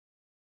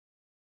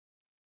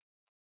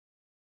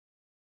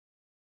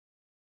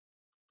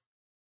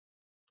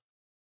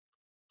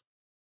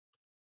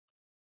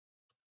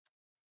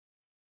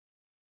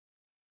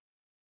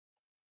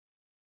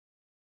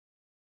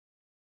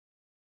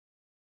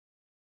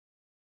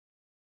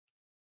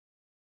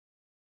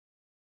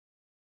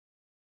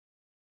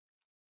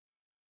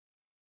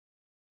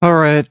All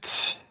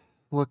right.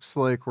 Looks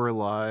like we're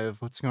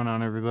live. What's going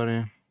on,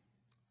 everybody?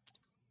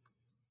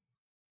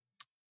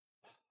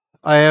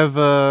 I have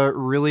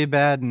really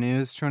bad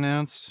news to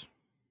announce.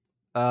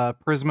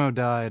 Prismo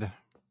died.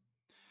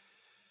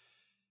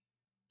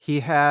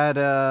 He had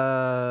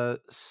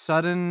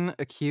sudden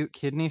acute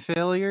kidney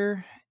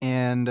failure,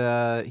 and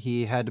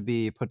he had to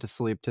be put to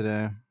sleep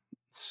today.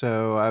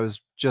 So I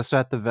was just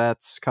at the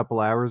vet's a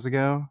couple hours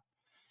ago,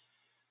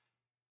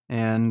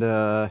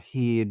 and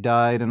he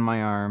died in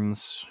my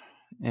arms,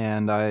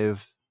 and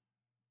I've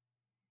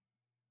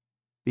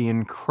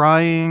been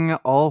crying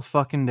all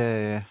fucking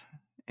day,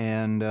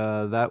 and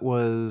that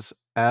was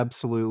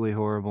absolutely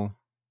horrible.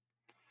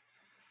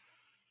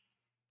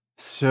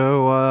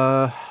 So,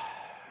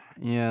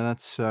 yeah,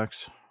 that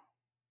sucks.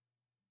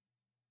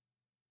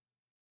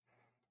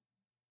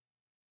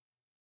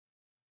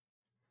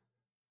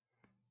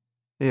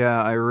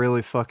 Yeah, I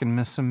really fucking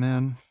miss him,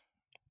 man.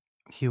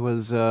 He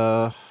was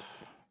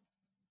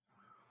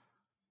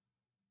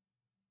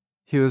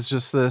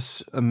just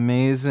this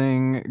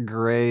amazing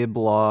gray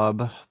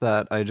blob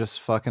that I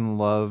just fucking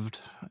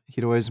loved.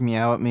 He'd always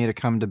meow at me to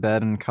come to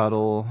bed and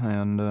cuddle,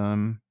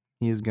 and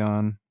he's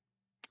gone.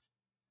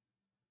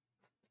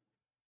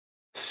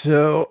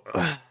 So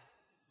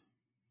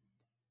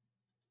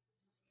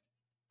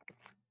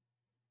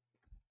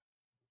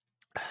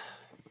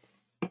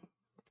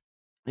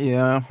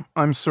yeah,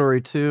 I'm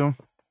sorry too.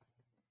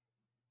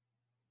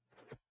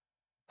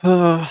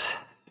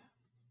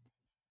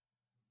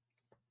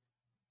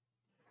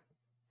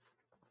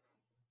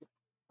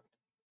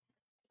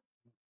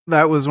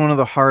 That was one of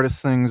the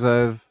hardest things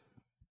I've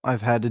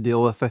had to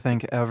deal with, I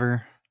think,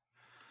 ever.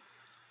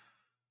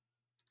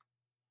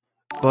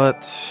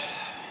 But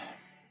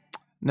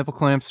nipple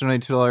clamps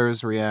donate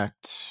 $2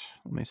 react.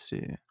 Let me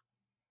see.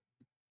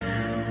 Go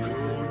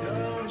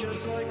down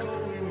just like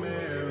Holy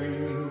Mary,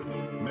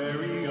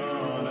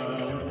 Mariana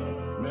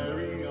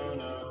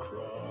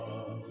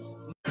cross.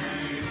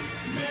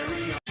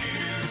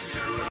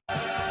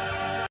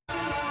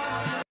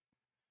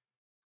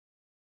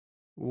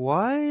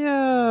 Why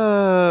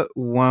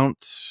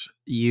won't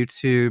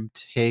YouTube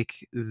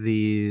take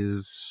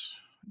these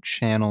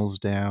channels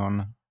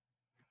down?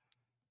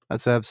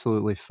 That's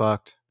absolutely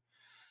fucked.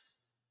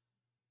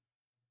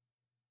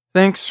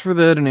 Thanks for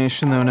the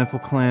donation, though, nipple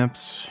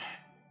clamps.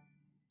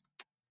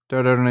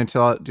 Dodo donate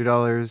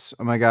 $2.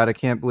 Oh my god, I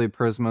can't believe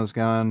Prismo's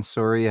gone.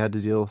 Sorry you had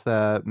to deal with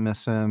that.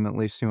 Miss him. At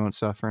least he won't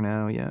suffer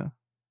now. Yeah.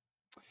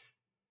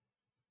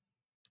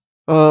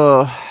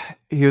 Oh,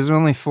 he was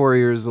only 4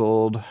 years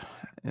old,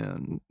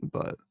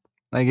 but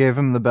I gave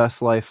him the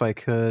best life I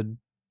could.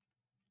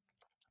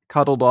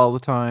 Cuddled all the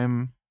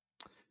time.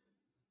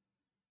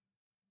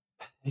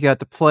 He got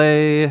to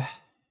play,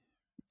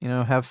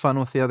 have fun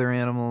with the other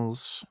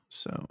animals.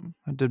 So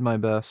I did my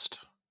best.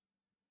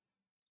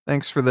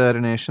 Thanks for the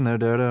donation, though,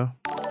 Dodo.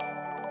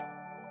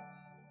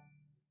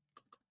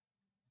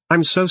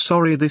 I'm so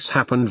sorry this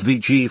happened.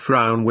 VG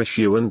Frown, wish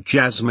you and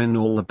Jasmine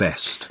all the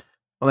best.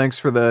 Well, thanks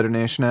for the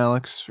donation,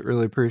 Alex.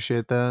 Really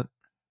appreciate that.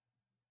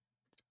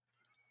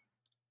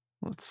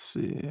 Let's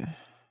see.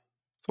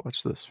 Let's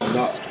watch this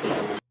first.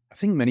 I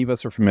think many of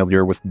us are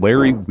familiar with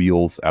Larry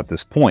Wheels at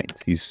this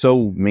point. He's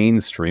so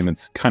mainstream,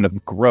 it's kind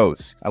of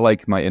gross. I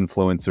like my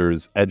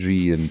influencers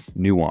edgy and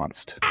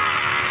nuanced.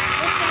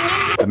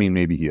 I mean,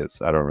 maybe he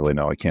is. I don't really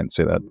know. I can't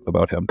say that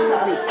about him.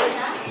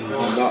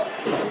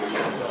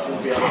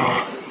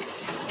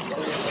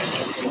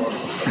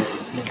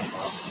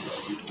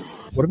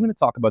 What I'm going to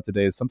talk about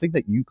today is something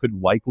that you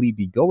could likely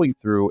be going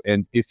through,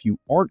 and if you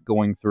aren't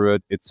going through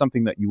it, it's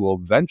something that you will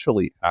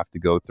eventually have to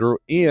go through,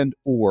 and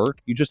or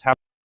you just have.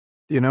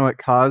 Do you know what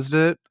caused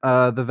it?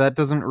 The vet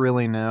doesn't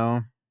really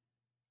know.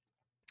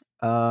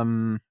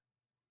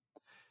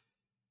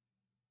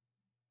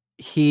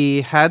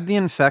 He had the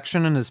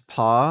infection in his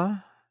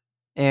paw,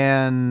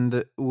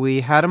 and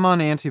we had him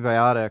on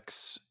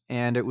antibiotics,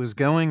 and it was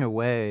going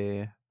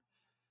away.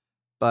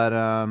 But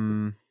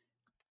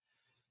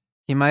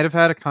he might have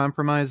had a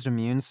compromised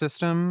immune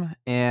system,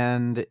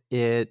 and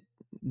it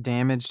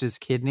damaged his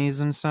kidneys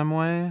in some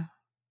way.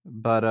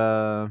 But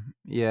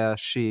yeah,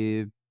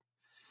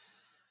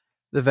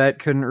 the vet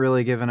couldn't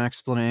really give an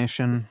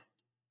explanation.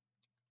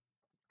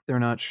 They're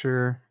not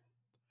sure.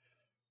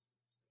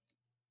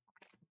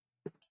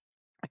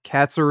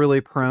 Cats are really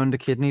prone to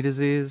kidney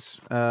disease.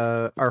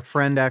 Our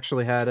friend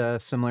actually had a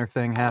similar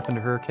thing happen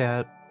to her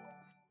cat.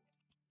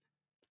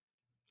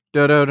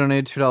 Dodo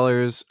donated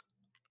 $2.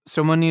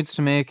 Someone needs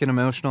to make an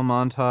emotional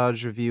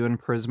montage of you and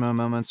Prismo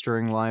moments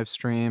during live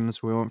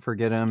streams. We won't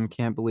forget him.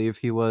 Can't believe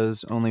he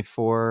was only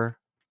 4.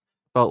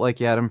 Felt like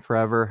you had him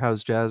forever.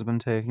 How's Jasmine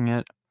taking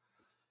it?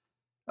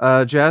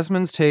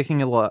 Jasmine's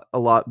taking a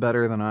lot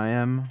better than I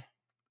am.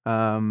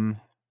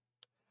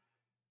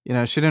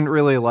 She didn't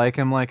really like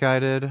him like I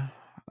did.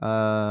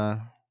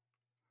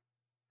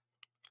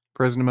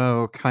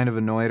 Prismo kind of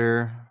annoyed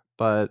her,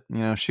 but,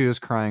 she was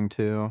crying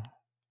too.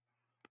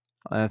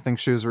 I think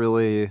she was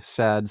really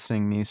sad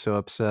seeing me so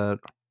upset.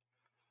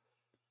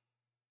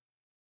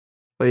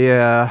 But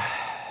yeah,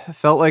 I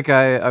felt like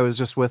I was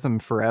just with him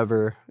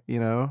forever, you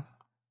know?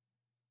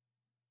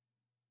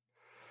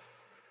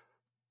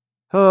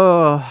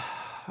 Oh,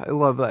 I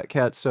love that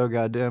cat so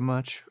goddamn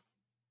much.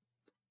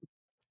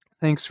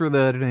 Thanks for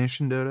the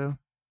donation, Dodo.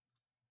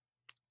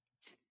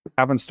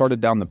 Haven't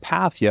started down the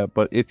path yet,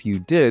 but if you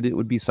did, it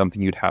would be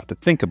something you'd have to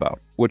think about,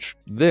 which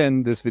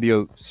then this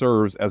video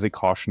serves as a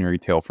cautionary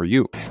tale for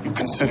you. You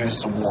consider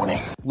this a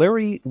warning.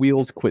 Larry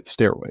Wheels quit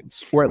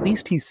steroids, or at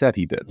least he said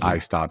he did. I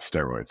stopped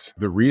steroids.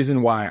 The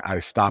reason why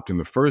I stopped in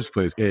the first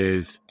place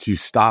is to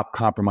stop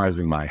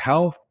compromising my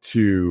health,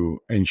 to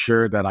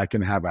ensure that I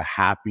can have a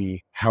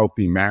happy,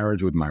 healthy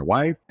marriage with my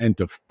wife, and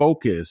to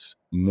focus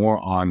more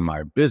on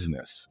my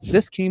business.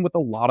 This came with a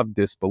lot of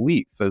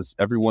disbelief, as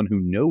everyone who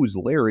knows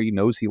Larry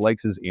knows he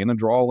likes his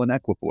Anadrol and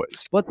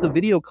equipoise. But the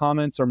video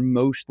comments are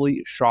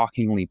mostly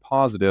shockingly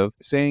positive,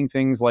 saying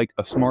things like,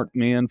 "a smart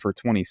man for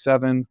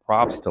 27,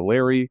 props to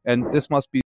Larry," and "this must be